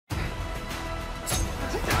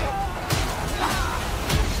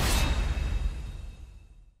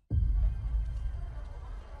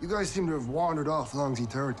You guys seem to have wandered off Longzy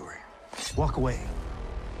territory. Walk away.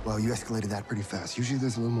 Well, you escalated that pretty fast. Usually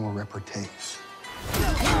there's a little more repartee.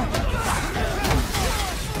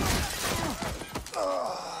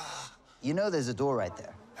 You know there's a door right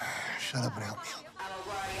there. Shut up and help me out.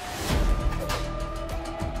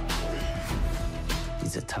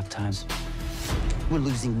 These are tough times. We're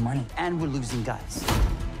losing money, and we're losing guys.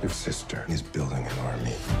 Your sister is building an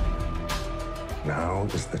army. Now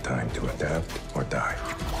is the time to adapt or die.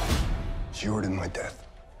 She ordered my death.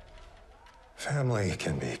 Family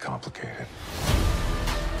can be complicated.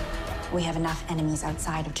 We have enough enemies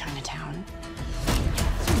outside of Chinatown.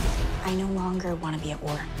 I no longer want to be at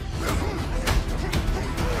war.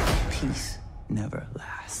 Peace never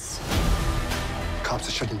lasts. Cops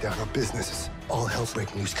are shutting down our businesses. All hell's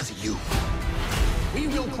breaking loose because of you. We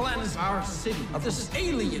will cleanse our city of this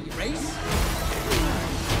alien race.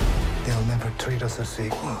 They'll never treat us as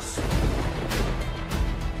equals.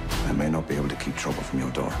 I may not be able to keep trouble from your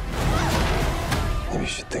door. Maybe you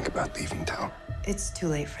should think about leaving town. It's too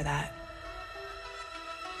late for that.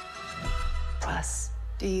 Plus,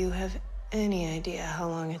 do you have any idea how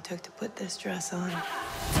long it took to put this dress on?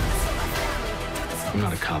 I'm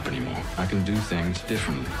not a cop anymore. I can do things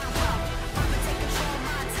differently.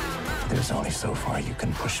 There's only so far you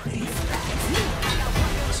can push me.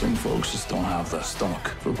 Some folks just don't have the stomach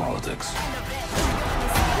for politics.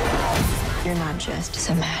 You're not just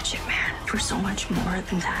some magic man. You're so much more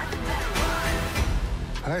than that.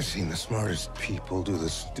 I've seen the smartest people do the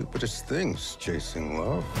stupidest things, chasing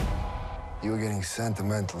love. You were getting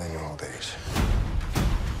sentimental in your old age.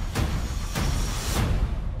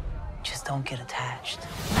 Just don't get attached.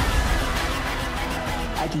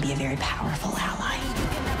 I can be a very powerful ally.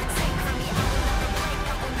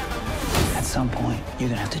 At some point, you're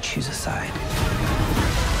gonna have to choose a side.